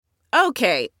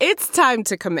Okay, it's time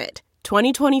to commit.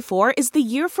 2024 is the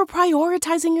year for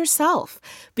prioritizing yourself.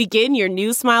 Begin your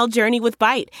new smile journey with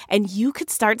Byte, and you could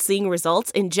start seeing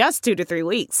results in just 2 to 3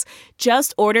 weeks.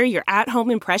 Just order your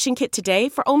at-home impression kit today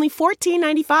for only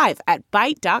 $14.95 at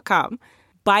Byte.com.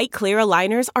 Byte Clear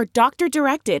aligners are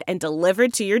doctor-directed and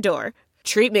delivered to your door.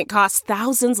 Treatment costs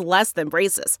thousands less than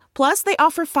braces. Plus, they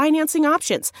offer financing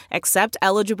options, accept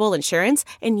eligible insurance,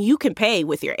 and you can pay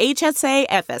with your HSA,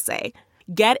 FSA.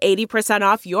 Get 80%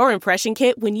 off your impression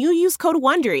kit when you use code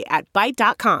WONDERY at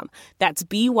Byte.com. That's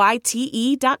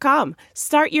BYTE.com.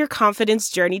 Start your confidence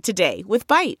journey today with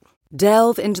Byte.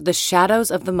 Delve into the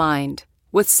shadows of the mind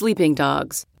with Sleeping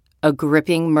Dogs, a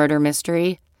gripping murder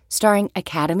mystery starring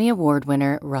Academy Award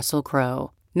winner Russell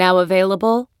Crowe. Now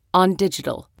available on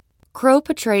digital. Crowe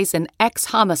portrays an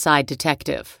ex-homicide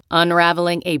detective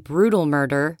unraveling a brutal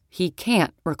murder he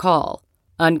can't recall.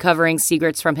 Uncovering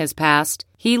secrets from his past,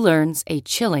 he learns a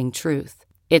chilling truth.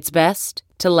 It's best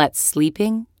to let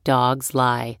sleeping dogs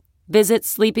lie. Visit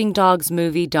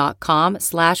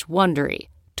sleepingdogsmovie.com/Wondery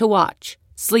to watch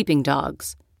Sleeping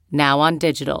Dogs, now on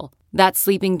digital. That's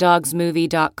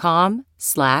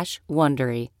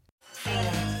sleepingdogsmovie.com/Wondery.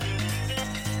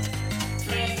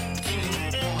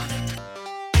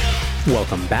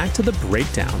 Welcome back to The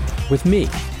Breakdown with me,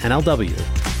 NLW.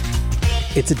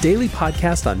 It's a daily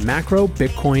podcast on macro,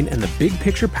 Bitcoin, and the big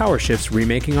picture power shifts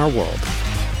remaking our world.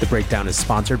 The Breakdown is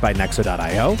sponsored by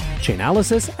Nexo.io,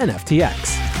 Chainalysis, and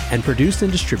FTX, and produced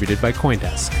and distributed by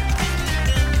CoinDesk.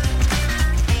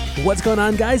 What's going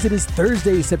on, guys? It is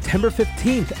Thursday, September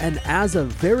 15th, and as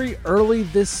of very early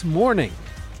this morning,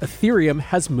 Ethereum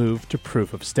has moved to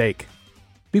proof of stake.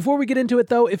 Before we get into it,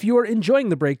 though, if you are enjoying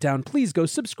The Breakdown, please go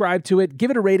subscribe to it, give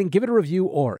it a rating, give it a review,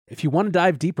 or if you want to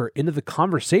dive deeper into the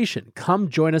conversation, come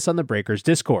join us on the Breakers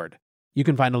Discord. You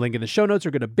can find a link in the show notes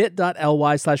or go to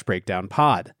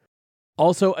bit.ly/breakdownpod.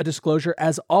 Also, a disclosure,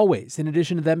 as always, in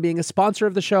addition to them being a sponsor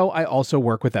of the show, I also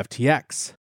work with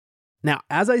FTX. Now,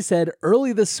 as I said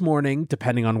early this morning,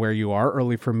 depending on where you are,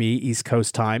 early for me, East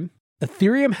Coast time,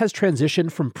 Ethereum has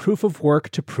transitioned from proof of work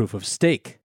to proof of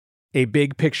stake. A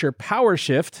big picture power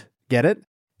shift, get it?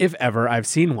 If ever I've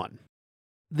seen one.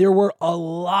 There were a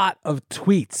lot of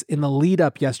tweets in the lead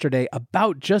up yesterday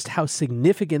about just how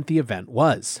significant the event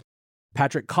was.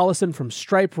 Patrick Collison from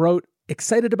Stripe wrote,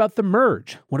 "Excited about the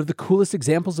merge, one of the coolest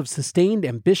examples of sustained,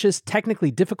 ambitious, technically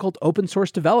difficult open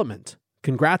source development.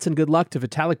 Congrats and good luck to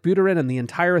Vitalik Buterin and the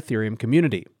entire Ethereum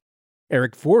community."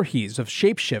 Eric Voorhees of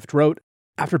Shapeshift wrote,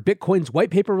 "After Bitcoin's white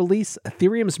paper release,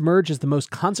 Ethereum's merge is the most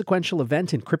consequential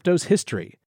event in crypto's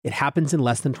history. It happens in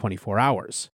less than 24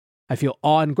 hours. I feel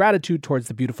awe and gratitude towards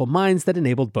the beautiful minds that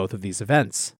enabled both of these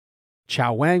events."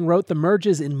 Chao Wang wrote, "The merge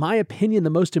is, in my opinion,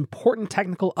 the most important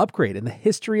technical upgrade in the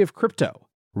history of crypto.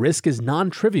 Risk is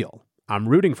non-trivial. I'm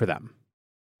rooting for them."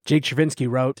 Jake Chervinsky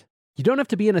wrote, "You don't have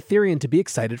to be an Ethereum to be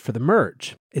excited for the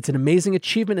merge. It's an amazing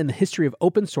achievement in the history of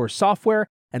open source software,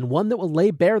 and one that will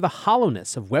lay bare the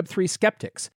hollowness of Web3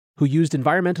 skeptics who used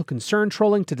environmental concern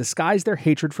trolling to disguise their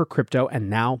hatred for crypto and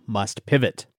now must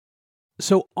pivot."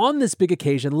 So on this big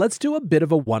occasion, let's do a bit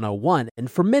of a 101, and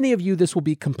for many of you this will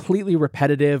be completely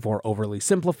repetitive or overly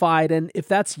simplified, and if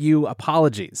that's you,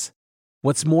 apologies.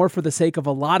 What's more, for the sake of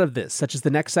a lot of this, such as the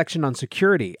next section on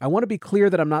security, I want to be clear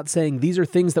that I'm not saying these are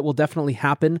things that will definitely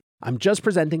happen. I'm just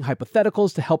presenting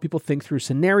hypotheticals to help people think through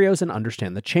scenarios and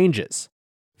understand the changes.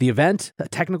 The event, a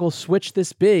technical switch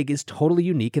this big, is totally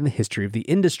unique in the history of the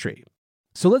industry.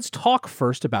 So let's talk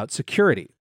first about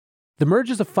security. The merge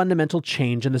is a fundamental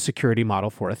change in the security model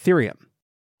for Ethereum.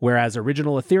 Whereas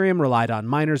original Ethereum relied on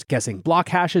miners guessing block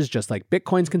hashes just like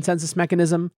Bitcoin's consensus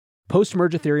mechanism,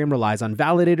 post-merge Ethereum relies on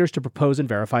validators to propose and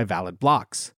verify valid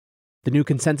blocks. The new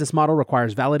consensus model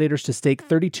requires validators to stake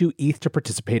 32 ETH to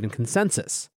participate in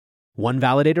consensus. One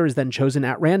validator is then chosen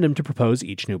at random to propose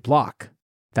each new block.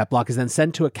 That block is then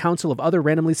sent to a council of other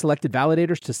randomly selected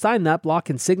validators to sign that block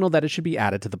and signal that it should be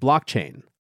added to the blockchain.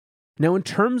 Now, in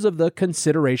terms of the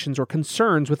considerations or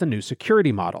concerns with a new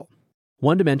security model,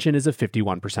 one dimension is a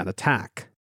 51% attack.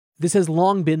 This has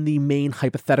long been the main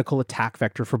hypothetical attack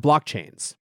vector for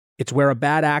blockchains. It's where a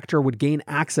bad actor would gain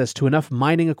access to enough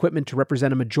mining equipment to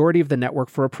represent a majority of the network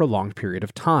for a prolonged period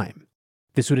of time.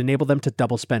 This would enable them to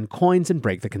double spend coins and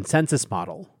break the consensus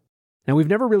model. Now, we've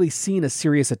never really seen a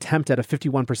serious attempt at a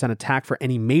 51% attack for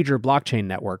any major blockchain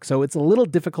network, so it's a little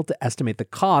difficult to estimate the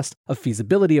cost of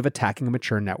feasibility of attacking a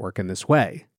mature network in this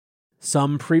way.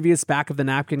 Some previous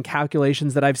back-of-the-napkin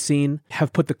calculations that I've seen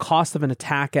have put the cost of an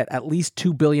attack at least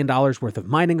 $2 billion worth of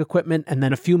mining equipment and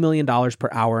then a few $1,000,000 per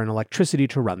hour in electricity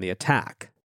to run the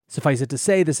attack. Suffice it to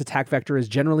say, this attack vector is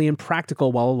generally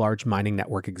impractical while a large mining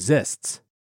network exists.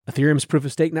 Ethereum's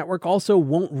proof-of-stake network also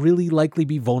won't really likely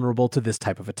be vulnerable to this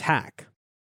type of attack.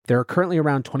 There are currently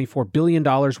around $24 billion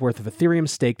worth of Ethereum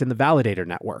staked in the validator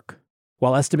network.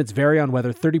 While estimates vary on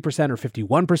whether 30% or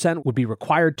 51% would be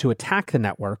required to attack the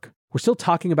network, we're still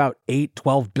talking about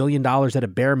 $8-12 billion at a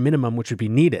bare minimum which would be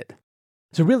needed.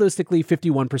 So realistically,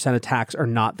 51% attacks are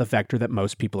not the vector that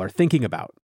most people are thinking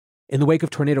about. In the wake of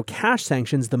Tornado Cash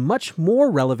sanctions, the much more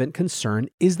relevant concern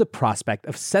is the prospect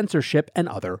of censorship and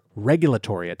other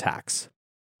regulatory attacks.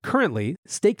 Currently,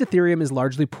 staked Ethereum is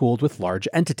largely pooled with large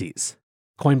entities.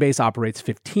 Coinbase operates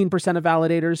 15% of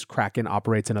validators, Kraken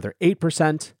operates another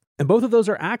 8%, and both of those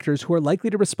are actors who are likely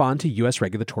to respond to US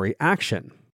regulatory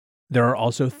action. There are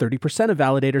also 30% of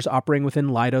validators operating within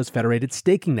Lido's federated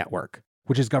staking network,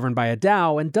 which is governed by a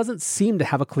DAO and doesn't seem to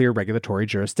have a clear regulatory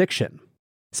jurisdiction.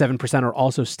 7% are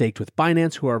also staked with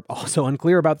Binance, who are also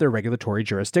unclear about their regulatory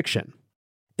jurisdiction.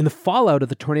 In the fallout of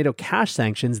the Tornado Cash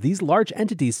sanctions, these large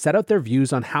entities set out their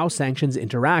views on how sanctions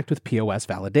interact with POS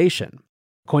validation.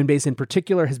 Coinbase in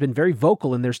particular has been very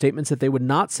vocal in their statements that they would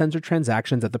not censor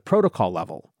transactions at the protocol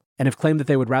level, and have claimed that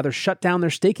they would rather shut down their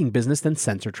staking business than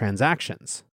censor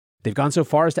transactions. They've gone so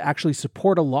far as to actually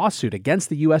support a lawsuit against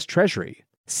the US Treasury,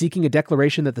 seeking a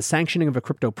declaration that the sanctioning of a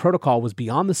crypto protocol was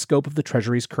beyond the scope of the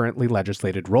Treasury's currently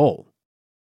legislated role.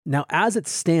 Now, as it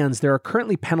stands, there are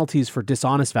currently penalties for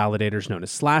dishonest validators known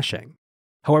as slashing.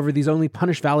 However, these only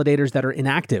punish validators that are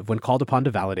inactive when called upon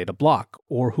to validate a block,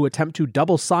 or who attempt to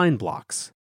double sign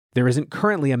blocks. There isn't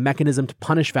currently a mechanism to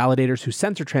punish validators who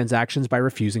censor transactions by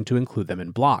refusing to include them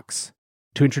in blocks.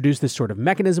 To introduce this sort of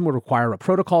mechanism would require a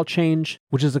protocol change,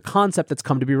 which is a concept that's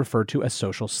come to be referred to as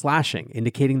social slashing,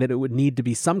 indicating that it would need to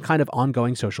be some kind of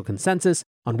ongoing social consensus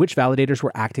on which validators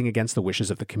were acting against the wishes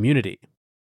of the community.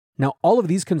 Now, all of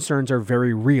these concerns are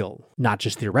very real, not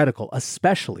just theoretical,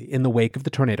 especially in the wake of the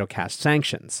Tornado Cash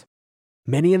sanctions.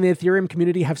 Many in the Ethereum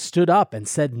community have stood up and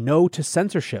said no to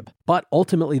censorship, but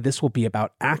ultimately this will be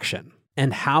about action,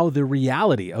 and how the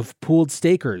reality of pooled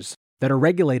stakers that are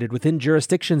regulated within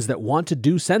jurisdictions that want to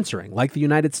do censoring, like the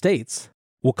United States,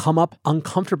 will come up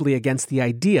uncomfortably against the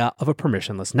idea of a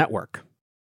permissionless network.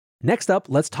 Next up,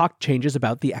 let's talk changes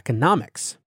about the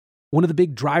economics. One of the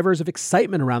big drivers of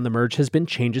excitement around the merge has been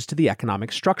changes to the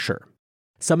economic structure.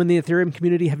 Some in the Ethereum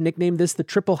community have nicknamed this the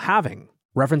triple halving,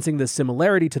 referencing the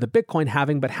similarity to the Bitcoin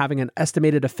halving but having an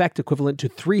estimated effect equivalent to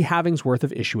 3 halvings worth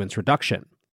of issuance reduction.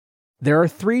 There are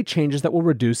 3 changes that will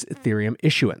reduce Ethereum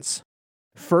issuance.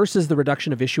 First is the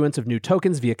reduction of issuance of new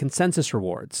tokens via consensus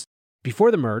rewards.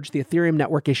 Before the merge, the Ethereum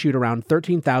network issued around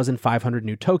 13,500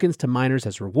 new tokens to miners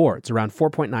as rewards, around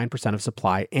 4.9% of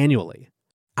supply annually.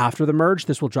 After the merge,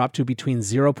 this will drop to between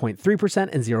 0.3%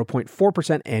 and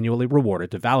 0.4% annually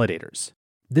rewarded to validators.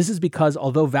 This is because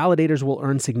although validators will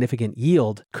earn significant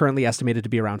yield, currently estimated to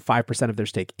be around 5% of their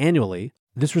stake annually,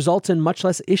 this results in much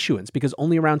less issuance because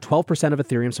only around 12% of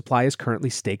Ethereum supply is currently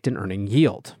staked and earning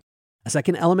yield. A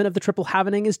second element of the triple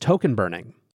halvening is token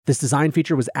burning. This design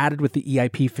feature was added with the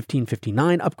EIP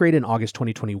 1559 upgrade in August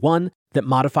 2021 that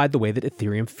modified the way that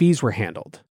Ethereum fees were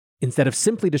handled. Instead of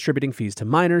simply distributing fees to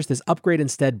miners, this upgrade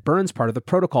instead burns part of the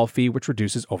protocol fee, which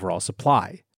reduces overall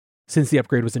supply. Since the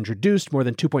upgrade was introduced, more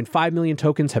than 2.5 million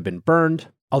tokens have been burned,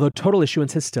 although total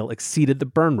issuance has still exceeded the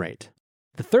burn rate.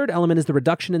 The third element is the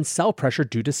reduction in sell pressure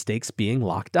due to stakes being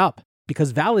locked up.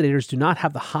 Because validators do not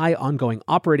have the high ongoing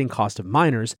operating cost of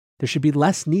miners, there should be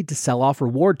less need to sell off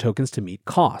reward tokens to meet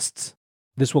costs.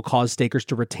 This will cause stakers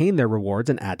to retain their rewards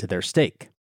and add to their stake.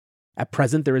 At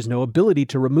present, there is no ability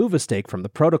to remove a stake from the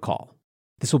protocol.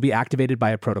 This will be activated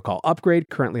by a protocol upgrade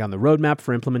currently on the roadmap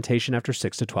for implementation after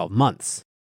 6 to 12 months.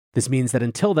 This means that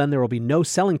until then, there will be no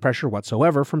selling pressure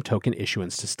whatsoever from token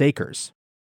issuance to stakers.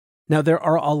 Now, there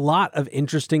are a lot of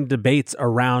interesting debates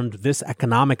around this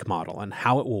economic model and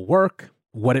how it will work,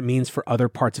 what it means for other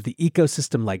parts of the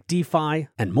ecosystem like DeFi,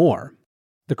 and more.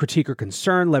 The critique or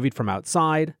concern levied from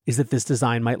outside is that this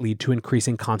design might lead to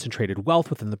increasing concentrated wealth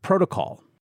within the protocol.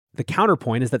 The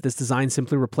counterpoint is that this design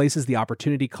simply replaces the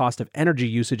opportunity cost of energy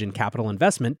usage and capital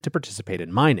investment to participate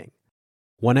in mining.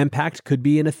 One impact could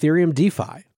be in Ethereum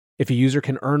DeFi. If a user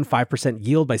can earn 5%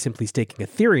 yield by simply staking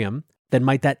Ethereum, then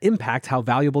might that impact how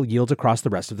valuable yields across the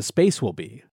rest of the space will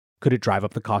be? Could it drive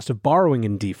up the cost of borrowing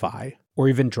in DeFi, or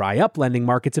even dry up lending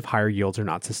markets if higher yields are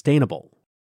not sustainable?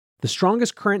 The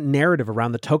strongest current narrative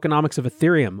around the tokenomics of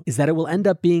Ethereum is that it will end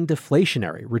up being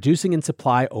deflationary, reducing in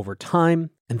supply over time,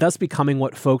 and thus becoming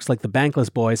what folks like the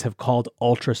Bankless Boys have called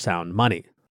ultrasound money.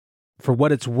 For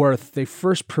what it's worth, they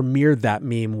first premiered that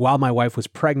meme while my wife was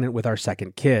pregnant with our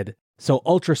second kid, so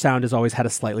ultrasound has always had a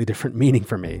slightly different meaning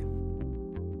for me.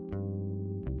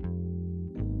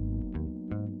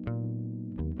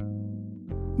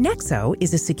 Nexo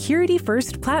is a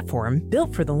security-first platform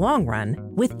built for the long run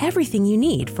with everything you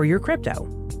need for your crypto.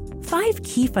 5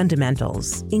 key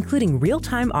fundamentals, including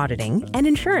real-time auditing and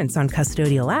insurance on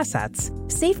custodial assets,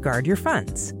 safeguard your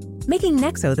funds, making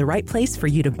Nexo the right place for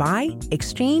you to buy,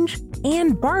 exchange,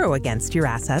 and borrow against your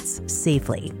assets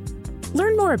safely.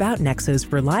 Learn more about Nexo's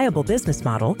reliable business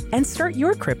model and start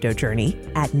your crypto journey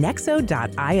at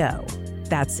nexo.io.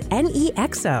 That's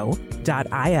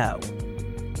NEXO.io.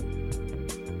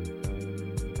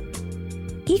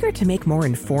 Eager to make more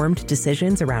informed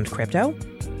decisions around crypto?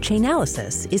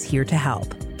 Chainalysis is here to help.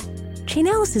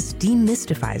 Chainalysis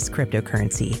demystifies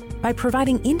cryptocurrency by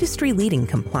providing industry-leading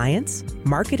compliance,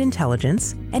 market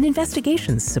intelligence, and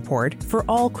investigations support for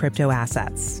all crypto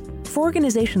assets for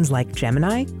organizations like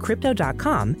Gemini,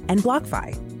 Crypto.com, and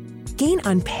BlockFi. Gain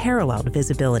unparalleled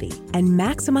visibility and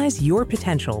maximize your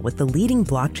potential with the leading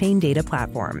blockchain data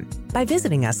platform by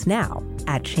visiting us now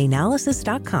at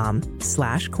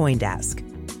chainalysis.com/Coindesk.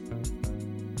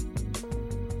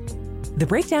 The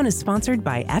breakdown is sponsored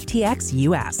by FTX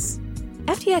US.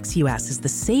 FTX US is the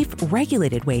safe,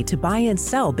 regulated way to buy and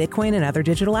sell Bitcoin and other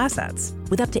digital assets,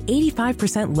 with up to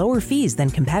 85% lower fees than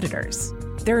competitors.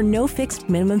 There are no fixed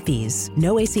minimum fees,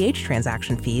 no ACH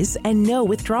transaction fees, and no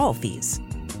withdrawal fees.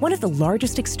 One of the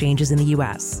largest exchanges in the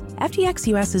US, FTX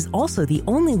US is also the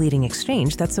only leading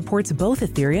exchange that supports both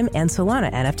Ethereum and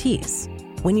Solana NFTs.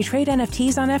 When you trade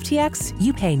NFTs on FTX,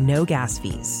 you pay no gas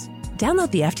fees. Download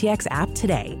the FTX app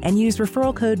today and use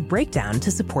referral code BREAKDOWN to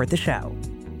support the show.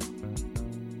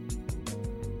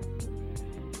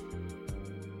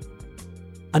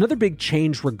 Another big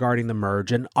change regarding the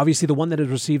merge, and obviously the one that has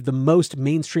received the most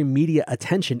mainstream media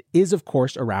attention, is of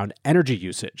course around energy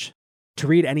usage. To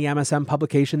read any MSM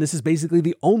publication, this is basically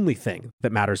the only thing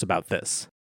that matters about this.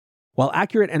 While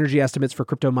accurate energy estimates for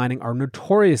crypto mining are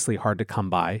notoriously hard to come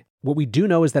by, what we do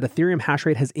know is that Ethereum hash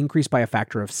rate has increased by a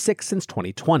factor of 6 since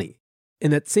 2020. In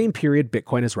that same period,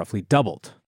 Bitcoin has roughly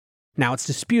doubled. Now, it's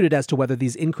disputed as to whether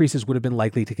these increases would have been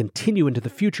likely to continue into the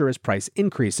future as price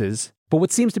increases, but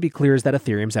what seems to be clear is that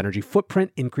Ethereum's energy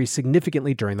footprint increased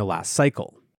significantly during the last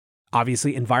cycle.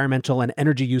 Obviously, environmental and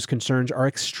energy use concerns are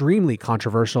extremely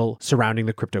controversial surrounding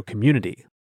the crypto community.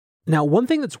 Now, one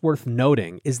thing that's worth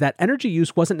noting is that energy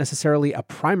use wasn't necessarily a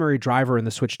primary driver in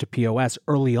the switch to POS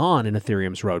early on in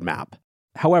Ethereum's roadmap.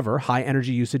 However, high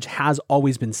energy usage has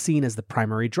always been seen as the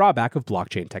primary drawback of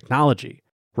blockchain technology,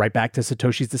 right back to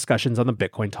Satoshi's discussions on the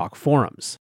Bitcoin Talk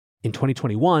forums. In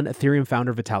 2021, Ethereum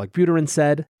founder Vitalik Buterin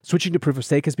said, "Switching to proof of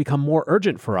stake has become more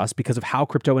urgent for us because of how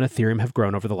crypto and Ethereum have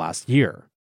grown over the last year.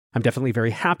 I'm definitely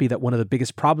very happy that one of the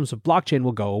biggest problems of blockchain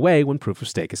will go away when proof of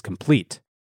stake is complete."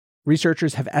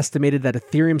 Researchers have estimated that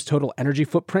Ethereum's total energy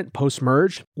footprint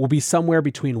post-merge will be somewhere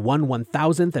between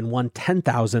 1/1000th and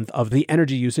 1/10,000th of the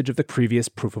energy usage of the previous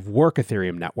proof-of-work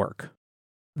Ethereum network.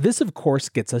 This, of course,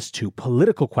 gets us to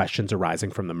political questions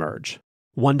arising from the merge.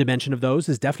 One dimension of those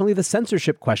is definitely the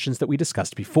censorship questions that we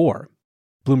discussed before.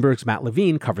 Bloomberg's Matt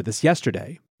Levine covered this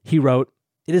yesterday. He wrote,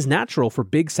 "It is natural for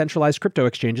big centralized crypto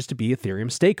exchanges to be Ethereum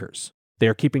stakers. They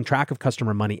are keeping track of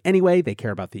customer money anyway, they care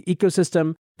about the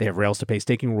ecosystem, they have rails to pay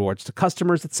staking rewards to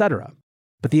customers, etc.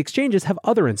 But the exchanges have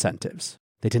other incentives.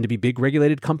 They tend to be big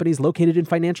regulated companies located in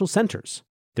financial centers.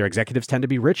 Their executives tend to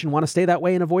be rich and want to stay that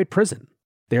way and avoid prison.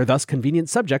 They are thus convenient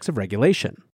subjects of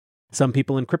regulation. Some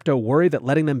people in crypto worry that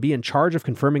letting them be in charge of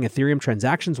confirming Ethereum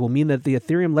transactions will mean that the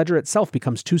Ethereum ledger itself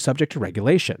becomes too subject to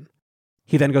regulation."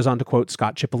 He then goes on to quote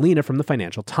Scott Cipollina from the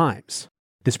Financial Times.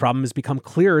 "This problem has become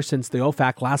clearer since the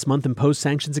OFAC last month imposed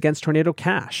sanctions against Tornado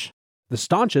Cash. The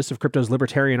staunchest of crypto's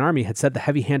libertarian army had said the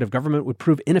heavy hand of government would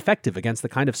prove ineffective against the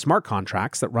kind of smart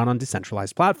contracts that run on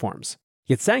decentralized platforms.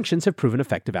 Yet sanctions have proven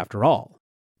effective after all.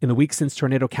 In the weeks since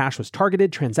Tornado Cash was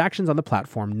targeted, transactions on the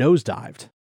platform nosedived.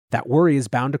 That worry is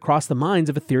bound to cross the minds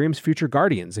of Ethereum's future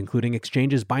guardians, including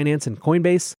exchanges Binance and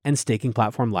Coinbase and staking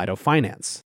platform Lido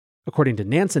Finance. According to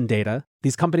Nansen data,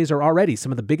 these companies are already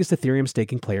some of the biggest Ethereum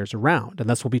staking players around, and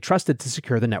thus will be trusted to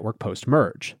secure the network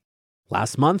post-merge.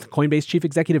 Last month, Coinbase chief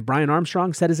executive Brian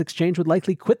Armstrong said his exchange would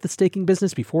likely quit the staking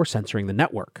business before censoring the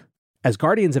network. As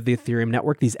guardians of the Ethereum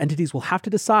network, these entities will have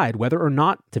to decide whether or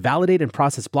not to validate and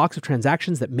process blocks of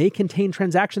transactions that may contain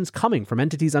transactions coming from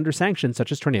entities under sanctions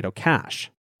such as Tornado Cash.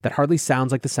 That hardly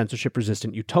sounds like the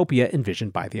censorship-resistant utopia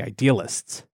envisioned by the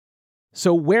idealists.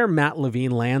 So where Matt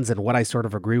Levine lands and what I sort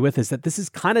of agree with is that this is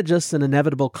kind of just an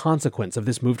inevitable consequence of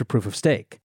this move to proof of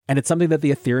stake. And it's something that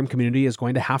the Ethereum community is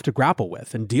going to have to grapple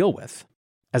with and deal with.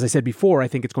 As I said before, I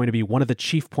think it's going to be one of the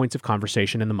chief points of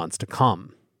conversation in the months to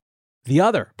come. The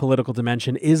other political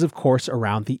dimension is, of course,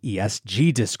 around the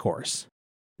ESG discourse.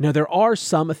 Now, there are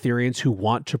some Ethereans who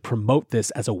want to promote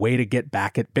this as a way to get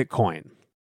back at Bitcoin.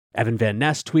 Evan Van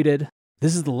Ness tweeted,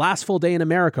 "This is the last full day in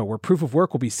America where proof of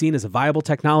work will be seen as a viable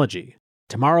technology.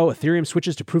 Tomorrow, Ethereum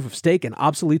switches to proof of stake and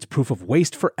obsoletes proof of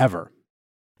waste forever."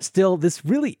 Still, this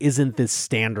really isn't this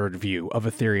standard view of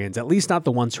Ethereans, at least not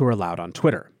the ones who are allowed on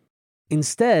Twitter.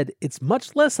 Instead, it's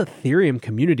much less Ethereum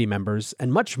community members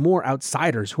and much more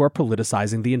outsiders who are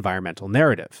politicizing the environmental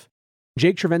narrative.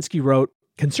 Jake Chervinsky wrote,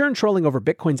 "Concern trolling over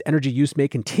Bitcoin's energy use may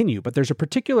continue, but there's a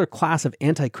particular class of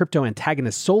anti-crypto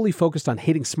antagonists solely focused on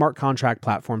hating smart contract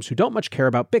platforms who don't much care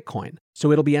about Bitcoin,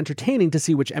 so it'll be entertaining to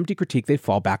see which empty critique they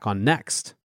fall back on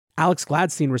next." Alex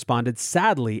Gladstein responded,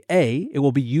 "Sadly, A, it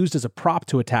will be used as a prop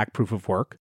to attack proof of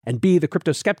work, and B, the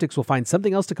crypto skeptics will find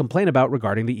something else to complain about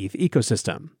regarding the ETH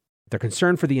ecosystem. Their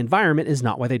concern for the environment is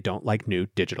not why they don't like new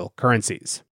digital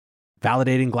currencies."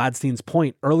 Validating Gladstein's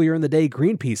point, earlier in the day,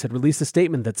 Greenpeace had released a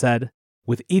statement that said,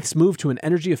 "With ETH's move to an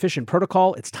energy-efficient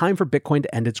protocol, it's time for Bitcoin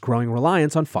to end its growing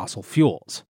reliance on fossil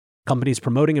fuels. Companies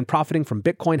promoting and profiting from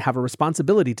Bitcoin have a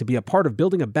responsibility to be a part of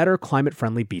building a better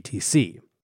climate-friendly BTC."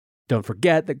 Don't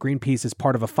forget that Greenpeace is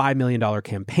part of a $5 million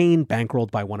campaign bankrolled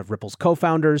by one of Ripple's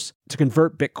co-founders to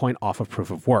convert Bitcoin off of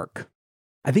proof of work.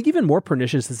 I think even more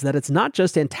pernicious is that it's not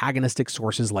just antagonistic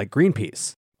sources like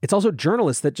Greenpeace. It's also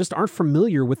journalists that just aren't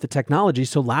familiar with the technology,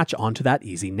 so latch onto that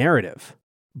easy narrative.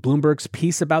 Bloomberg's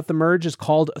piece about the merge is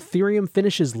called "Ethereum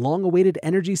Finishes Long-Awaited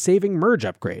Energy-Saving Merge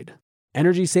Upgrade."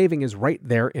 Energy saving is right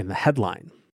there in the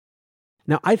headline.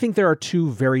 Now, I think there are two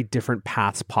very different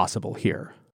paths possible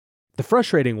here. The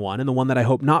frustrating one, and the one that I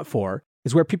hope not for,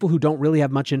 is where people who don't really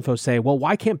have much info say, well,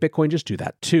 why can't Bitcoin just do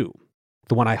that too?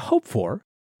 The one I hope for,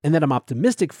 and that I'm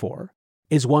optimistic for,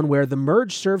 is one where the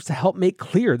merge serves to help make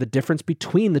clear the difference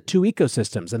between the two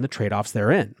ecosystems and the trade-offs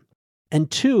therein. And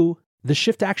two, the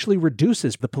shift actually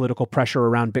reduces the political pressure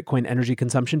around Bitcoin energy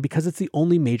consumption because it's the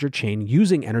only major chain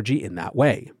using energy in that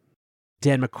way.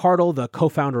 Dan McArdle, the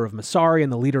co-founder of Messari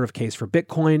and the leader of Case for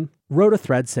Bitcoin, wrote a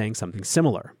thread saying something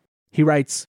similar. He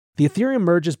writes, "The Ethereum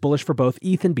merge is bullish for both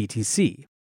ETH and BTC.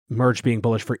 Merge being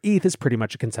bullish for ETH is pretty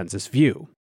much a consensus view.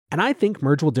 And I think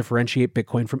merge will differentiate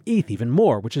Bitcoin from ETH even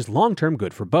more, which is long-term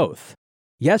good for both.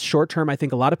 Yes, short-term, I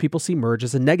think a lot of people see merge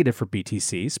as a negative for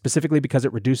BTC, specifically because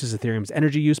it reduces Ethereum's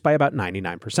energy use by about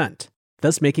 99%,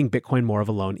 thus making Bitcoin more of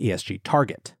a lone ESG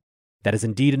target. That is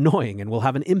indeed annoying and will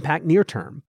have an impact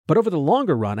near-term, but over the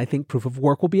longer run, I think proof of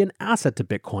work will be an asset to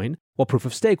Bitcoin, while proof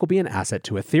of stake will be an asset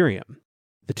to Ethereum.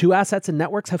 The two assets and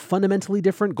networks have fundamentally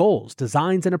different goals,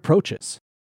 designs, and approaches.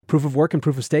 Proof of work and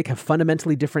proof of stake have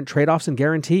fundamentally different trade-offs and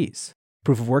guarantees.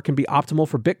 Proof of work can be optimal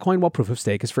for Bitcoin while proof of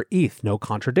stake is for ETH, no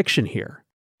contradiction here.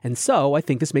 And so, I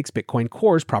think this makes Bitcoin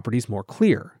Core's properties more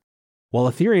clear.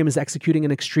 While Ethereum is executing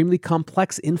an extremely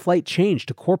complex in-flight change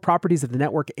to core properties of the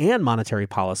network and monetary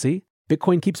policy,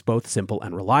 Bitcoin keeps both simple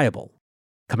and reliable.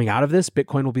 Coming out of this,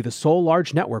 Bitcoin will be the sole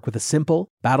large network with a simple,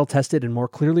 battle-tested, and more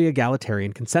clearly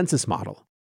egalitarian consensus model.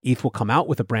 ETH will come out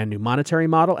with a brand new monetary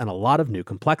model and a lot of new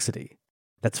complexity.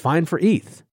 That's fine for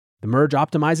ETH. The merge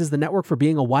optimizes the network for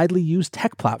being a widely used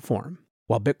tech platform,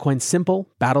 while Bitcoin's simple,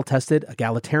 battle-tested,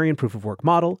 egalitarian proof-of-work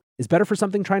model is better for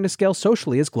something trying to scale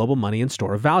socially as global money and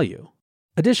store of value.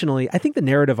 Additionally, I think the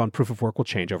narrative on proof-of-work will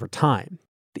change over time.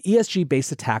 The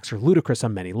ESG-based attacks are ludicrous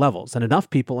on many levels, and enough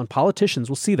people and politicians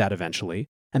will see that eventually,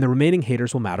 and the remaining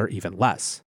haters will matter even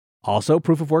less. Also,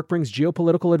 proof-of-work brings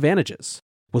geopolitical advantages.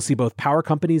 We'll see both power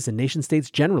companies and nation-states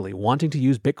generally wanting to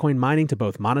use Bitcoin mining to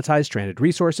both monetize stranded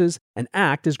resources and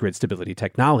act as grid stability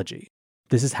technology.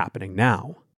 This is happening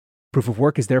now. Proof of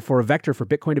work is therefore a vector for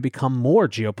Bitcoin to become more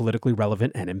geopolitically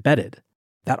relevant and embedded.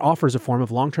 That offers a form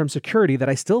of long-term security that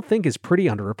I still think is pretty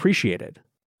underappreciated.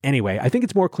 Anyway, I think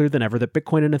it's more clear than ever that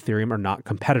Bitcoin and Ethereum are not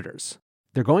competitors.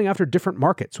 They're going after different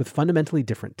markets with fundamentally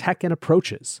different tech and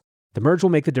approaches. The merge will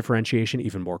make the differentiation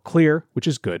even more clear, which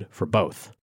is good for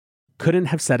both. Couldn't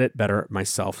have said it better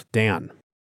myself, Dan.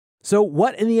 So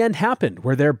what in the end happened?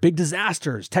 Were there big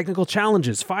disasters, technical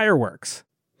challenges, fireworks?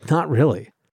 Not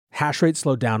really. Hash rate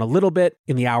slowed down a little bit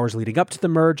in the hours leading up to the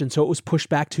merge, and so it was pushed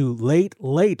back to late,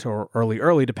 or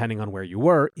early, depending on where you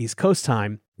were, East Coast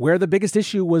time, where the biggest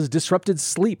issue was disrupted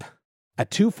sleep. At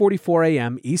 2:44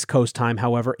 a.m. East Coast time,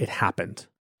 however, it happened.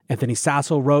 Anthony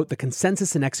Sasso wrote, "The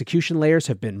consensus and execution layers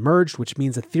have been merged, which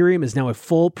means Ethereum is now a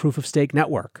full proof-of-stake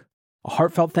network. A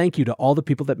heartfelt thank you to all the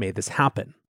people that made this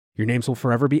happen. Your names will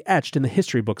forever be etched in the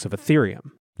history books of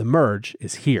Ethereum. The merge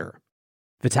is here."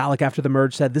 Vitalik after the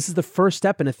merge said, "This is the first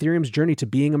step in Ethereum's journey to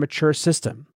being a mature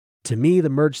system. To me, the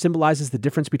merge symbolizes the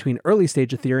difference between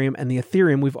early-stage Ethereum and the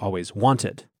Ethereum we've always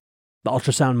wanted." The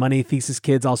ultrasound money thesis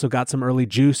kids also got some early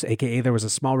juice, aka there was a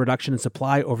small reduction in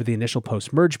supply over the initial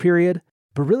post-merge period,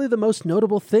 but really the most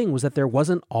notable thing was that there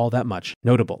wasn't all that much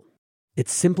notable. It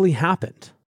simply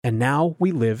happened. And now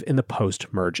we live in the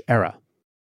post-merge era.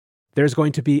 There's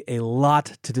going to be a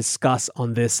lot to discuss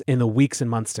on this in the weeks and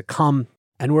months to come,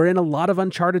 and we're in a lot of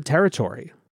uncharted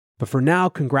territory. But for now,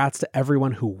 congrats to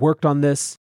everyone who worked on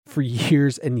this for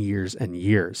years and years and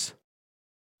years.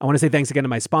 I want to say thanks again to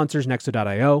my sponsors,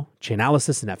 Nexo.io,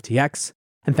 Chainalysis, and FTX,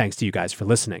 and thanks to you guys for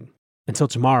listening. Until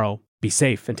tomorrow, be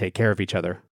safe and take care of each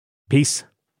other. Peace.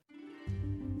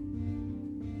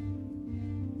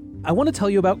 I want to tell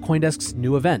you about CoinDesk's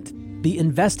new event, the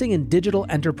Investing in Digital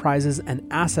Enterprises and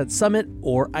Assets Summit,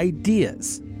 or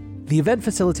IDEAS. The event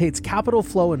facilitates capital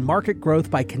flow and market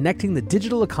growth by connecting the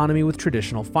digital economy with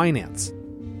traditional finance.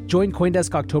 Join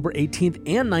CoinDesk October 18th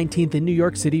and 19th in New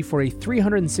York City for a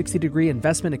 360-degree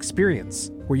investment experience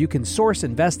where you can source,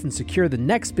 invest, and secure the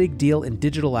next big deal in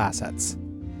digital assets.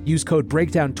 Use code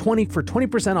BREAKDOWN20 for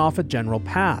 20% off a general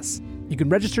pass. You can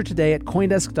register today at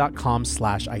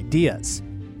CoinDesk.com/ideas.